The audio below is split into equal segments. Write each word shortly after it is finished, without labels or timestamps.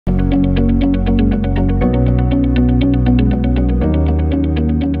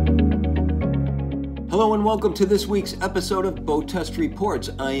Hello and welcome to this week's episode of BoatTEST Reports.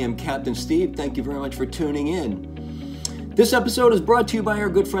 I am Captain Steve. Thank you very much for tuning in. This episode is brought to you by our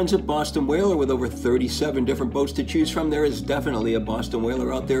good friends at Boston Whaler. With over 37 different boats to choose from, there is definitely a Boston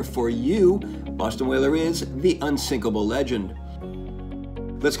Whaler out there for you. Boston Whaler is the unsinkable legend.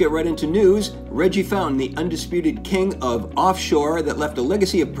 Let's get right into news. Reggie Fountain, the undisputed king of offshore that left a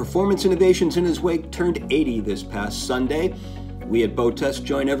legacy of performance innovations in his wake, turned 80 this past Sunday. We at BoatTEST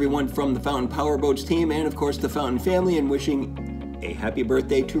join everyone from the Fountain Powerboats team and, of course, the Fountain family in wishing a happy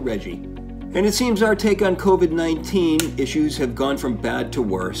birthday to Reggie. And it seems our take on COVID-19 issues have gone from bad to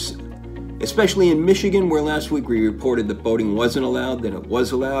worse, especially in Michigan, where last week we reported that boating wasn't allowed, then it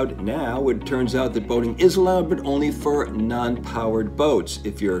was allowed. Now it turns out that boating is allowed, but only for non-powered boats.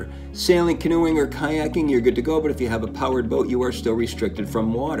 If you're sailing, canoeing, or kayaking, you're good to go, but if you have a powered boat, you are still restricted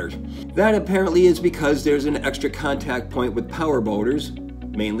from waters. That apparently is because there's an extra contact point with power boaters,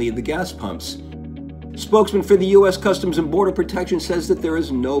 mainly the gas pumps. Spokesman for the U.S. Customs and Border Protection says that there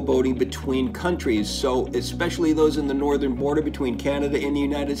is no boating between countries, so especially those in the northern border between Canada and the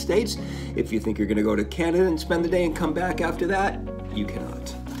United States. If you think you're going to go to Canada and spend the day and come back after that, you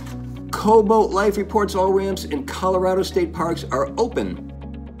cannot. Co-Boat Life reports all ramps in Colorado state parks are open.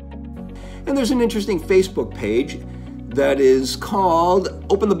 And there's an interesting Facebook page that is called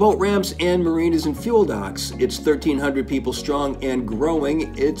Open the Boat Ramps and Marinas and Fuel Docks. It's 1,300 people strong and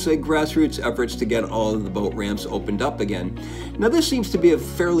growing. It's a grassroots efforts to get all of the boat ramps opened up again. Now this seems to be a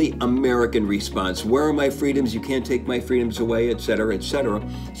fairly American response. Where are my freedoms? You can't take my freedoms away, etc., etc.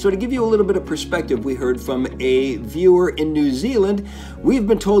 So to give you a little bit of perspective, we heard from a viewer in New Zealand. We've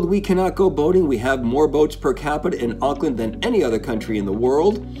been told we cannot go boating. We have more boats per capita in Auckland than any other country in the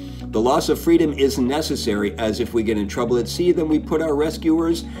world. The loss of freedom is necessary, as if we get in trouble at sea, then we put our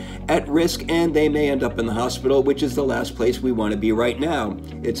rescuers at risk and they may end up in the hospital, which is the last place we want to be right now.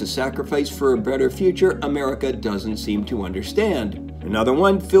 It's a sacrifice for a better future America doesn't seem to understand. Another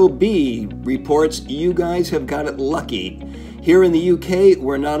one, Phil B. reports, you guys have got it lucky. Here in the UK,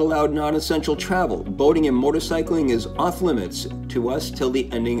 we're not allowed non-essential travel. Boating and motorcycling is off limits to us till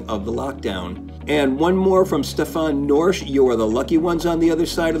the ending of the lockdown. And one more from Stefan Norsch, you are the lucky ones on the other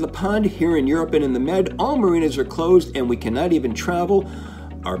side of the pond. Here in Europe and in the Med, all marinas are closed and we cannot even travel.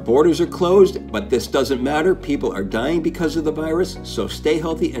 Our borders are closed, but this doesn't matter. People are dying because of the virus, so stay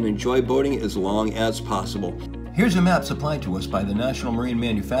healthy and enjoy boating as long as possible. Here's a map supplied to us by the National Marine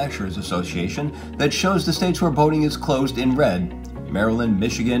Manufacturers Association that shows the states where boating is closed in red: Maryland,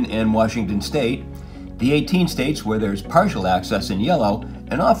 Michigan, and Washington State. The 18 states where there's partial access in yellow,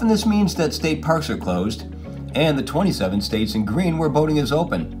 and often this means that state parks are closed, and the 27 states in green where boating is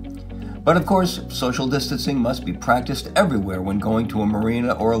open. But of course, social distancing must be practiced everywhere when going to a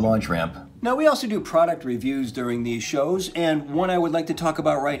marina or a launch ramp. Now, we also do product reviews during these shows, and one I would like to talk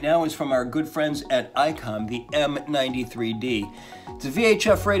about right now is from our good friends at ICOM, the M93D. It's a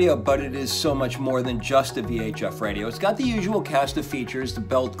VHF radio, but it is so much more than just a VHF radio. It's got the usual cast of features: the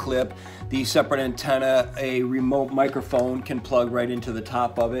belt clip, the separate antenna, a remote microphone can plug right into the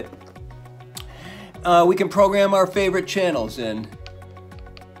top of it. We can program our favorite channels in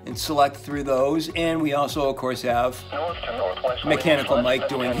and select through those, and we also of course have mechanical Mike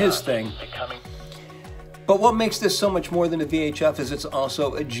doing his thing. But what makes this so much more than a VHF is it's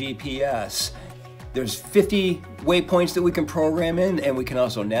also a GPS. There's 50 waypoints that we can program in, and we can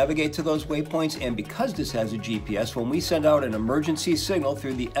also navigate to those waypoints. And because this has a GPS, when we send out an emergency signal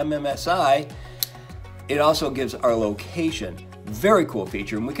through the MMSI, it also gives our location. Very cool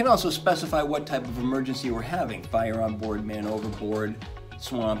feature. And we can also specify what type of emergency we're having: fire on board, man overboard,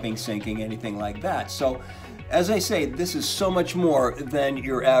 swamping, sinking, anything like that. So, as I say, this is so much more than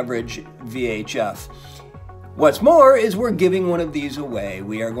your average VHF. What's more is we're giving one of these away.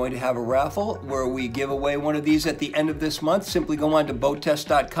 We are going to have a raffle where we give away one of these at the end of this month. Simply go on to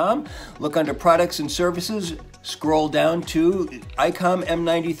BoatTEST.com, look under products and services, scroll down to ICOM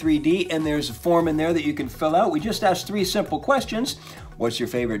M93D, and there's a form in there that you can fill out. We just asked 3 simple questions. What's your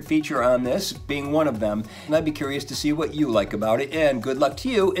favorite feature on this, being one of them? And I'd be curious to see what you like about it, and good luck to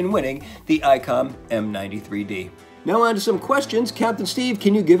you in winning the ICOM M93D. Now on to some questions. Captain Steve,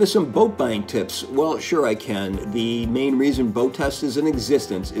 can you give us some boat buying tips? Well, sure I can. The main reason BoatTEST is in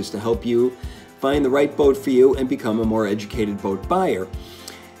existence is to help you find the right boat for you and become a more educated boat buyer.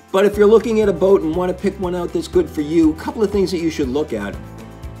 But if you're looking at a boat and want to pick one out that's good for you, a couple of things that you should look at.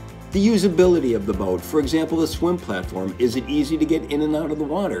 The usability of the boat. For example, the swim platform. Is it easy to get in and out of the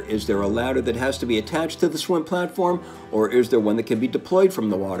water? Is there a ladder that has to be attached to the swim platform, or is there one that can be deployed from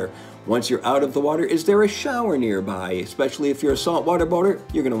the water? Once you're out of the water, is there a shower nearby? Especially if you're a saltwater boater,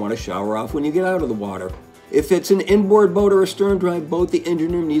 you're going to want to shower off when you get out of the water. If it's an inboard boat or a stern drive boat, the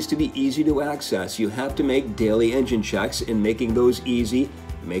engine room needs to be easy to access. You have to make daily engine checks, and making those easy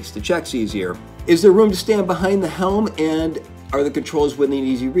makes the checks easier. Is there room to stand behind the helm, and are the controls within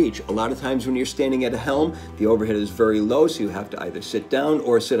easy reach? A lot of times when you're standing at a helm, the overhead is very low, so you have to either sit down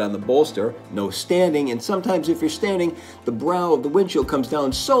or sit on the bolster. No standing, and sometimes if you're standing, the brow of the windshield comes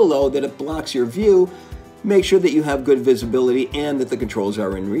down so low that it blocks your view. Make sure that you have good visibility and that the controls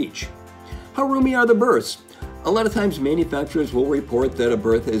are in reach. How roomy are the berths? A lot of times manufacturers will report that a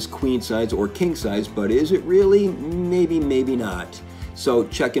berth is queen size or king size, but is it really? Maybe, maybe not. So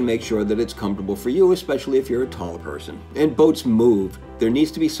check and make sure that it's comfortable for you, especially if you're a tall person. And boats move. There needs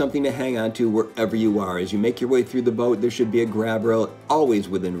to be something to hang on to wherever you are. As you make your way through the boat, there should be a grab rail always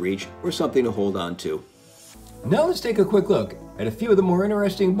within reach or something to hold on to. Now let's take a quick look at a few of the more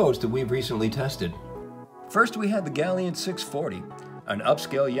interesting boats that we've recently tested. First, we had the Galleon 640, an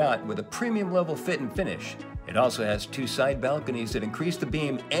upscale yacht with a premium level fit and finish. It also has 2 side balconies that increase the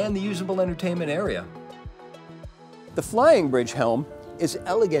beam and the usable entertainment area. The Flying Bridge helm is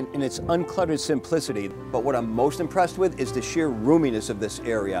elegant in its uncluttered simplicity, but what I'm most impressed with is the sheer roominess of this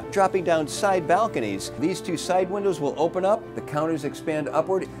area. Dropping down side balconies, these 2 side windows will open up, the counters expand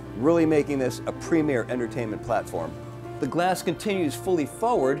upward, really making this a premier entertainment platform. The glass continues fully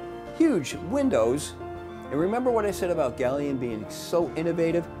forward, huge windows, and remember what I said about Galleon being so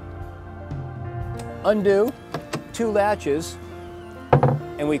innovative? Undo, 2 latches,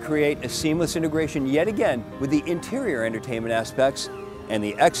 and we create a seamless integration yet again with the interior entertainment aspects and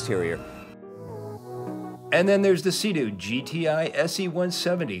the exterior. And then there's the Sea-Doo GTI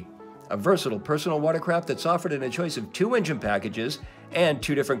SE170, a versatile personal watercraft that's offered in a choice of 2 engine packages and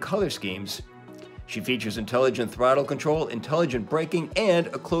 2 different color schemes. She features intelligent throttle control, intelligent braking, and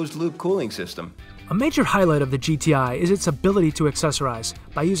a closed-loop cooling system. A major highlight of the GTI is its ability to accessorize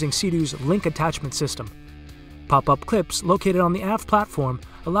by using Sea-Doo's link attachment system. Pop-up clips located on the aft platform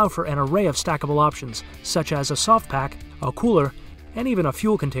allow for an array of stackable options, such as a soft pack, a cooler, and even a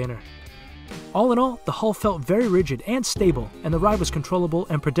fuel container. All in all, the hull felt very rigid and stable, and the ride was controllable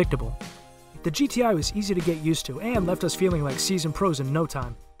and predictable. The GTI was easy to get used to and left us feeling like seasoned pros in no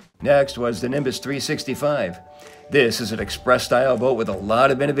time. Next was the Nimbus 365. This is an express-style boat with a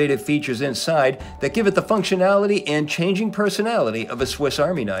lot of innovative features inside that give it the functionality and changing personality of a Swiss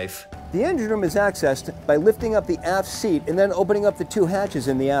Army knife. The engine room is accessed by lifting up the aft seat and then opening up the 2 hatches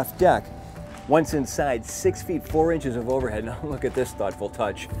in the aft deck. Once inside, 6 feet 4 inches of overhead. Now look at this thoughtful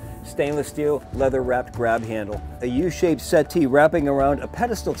touch. Stainless steel, leather-wrapped grab handle. A U-shaped settee wrapping around a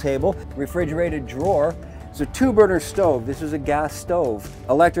pedestal table, refrigerated drawer. It's a 2-burner stove. This is a gas stove.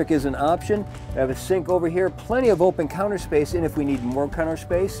 Electric is an option. I have a sink over here, plenty of open counter space, and if we need more counter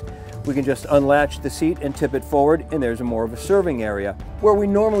space, we can just unlatch the seat and tip it forward, and there's more of a serving area. Where we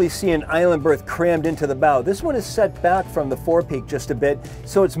normally see an island berth crammed into the bow, this one is set back from the forepeak just a bit,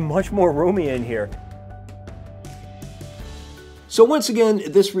 so it's much more roomy in here. So once again,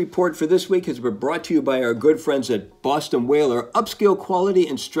 this report for this week has been brought to you by our good friends at Boston Whaler. Upscale quality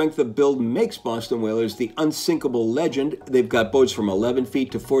and strength of build makes Boston Whalers the unsinkable legend. They've got boats from 11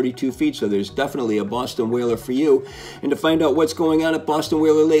 feet to 42 feet, so there's definitely a Boston Whaler for you. And to find out what's going on at Boston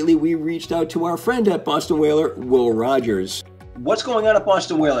Whaler lately, we reached out to our friend at Boston Whaler, Wil Rogers. What's going on at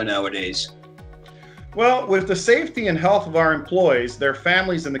Boston Whaler nowadays? Well, with the safety and health of our employees, their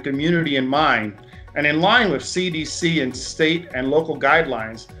families, and the community in mind, and in line with CDC and state and local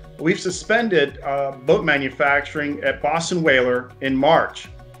guidelines, we've suspended boat manufacturing at Boston Whaler in March.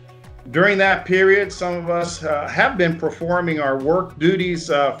 During that period, some of us have been performing our work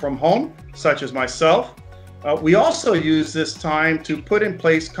duties from home, such as myself. We also use this time to put in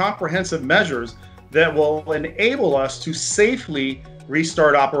place comprehensive measures that will enable us to safely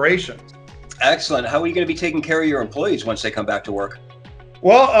restart operations. Excellent. How are you going to be taking care of your employees once they come back to work?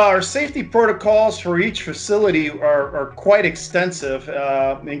 Well, our safety protocols for each facility are quite extensive,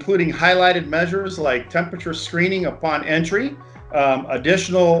 including highlighted measures like temperature screening upon entry,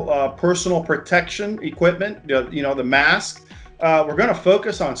 additional personal protection equipment, the mask. We're going to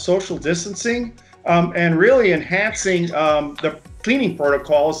focus on social distancing and really enhancing the cleaning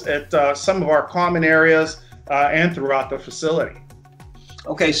protocols at some of our common areas and throughout the facility.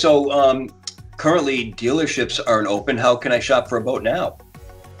 Okay, so currently dealerships aren't open. How can I shop for a boat now?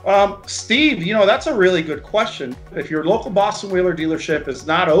 Steve, that's a really good question. If your local Boston Whaler dealership is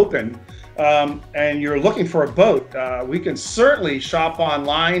not open and you're looking for a boat, we can certainly shop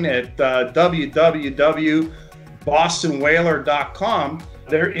online at www.bostonwhaler.com.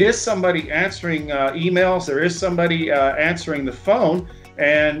 There is somebody answering emails, there is somebody answering the phone,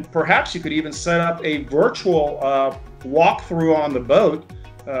 and perhaps you could even set up a virtual walkthrough on the boat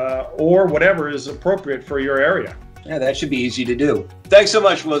or whatever is appropriate for your area. Yeah, that should be easy to do. Thanks so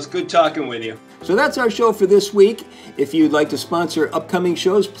much, Will. It's good talking with you. So that's our show for this week. If you'd like to sponsor upcoming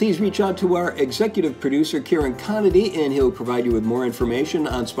shows, please reach out to our executive producer, Kieran Connedy, and he'll provide you with more information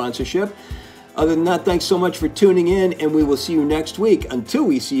on sponsorship. Other than that, thanks so much for tuning in, and we will see you next week. Until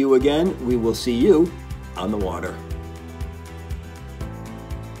we see you again, we will see you on the water.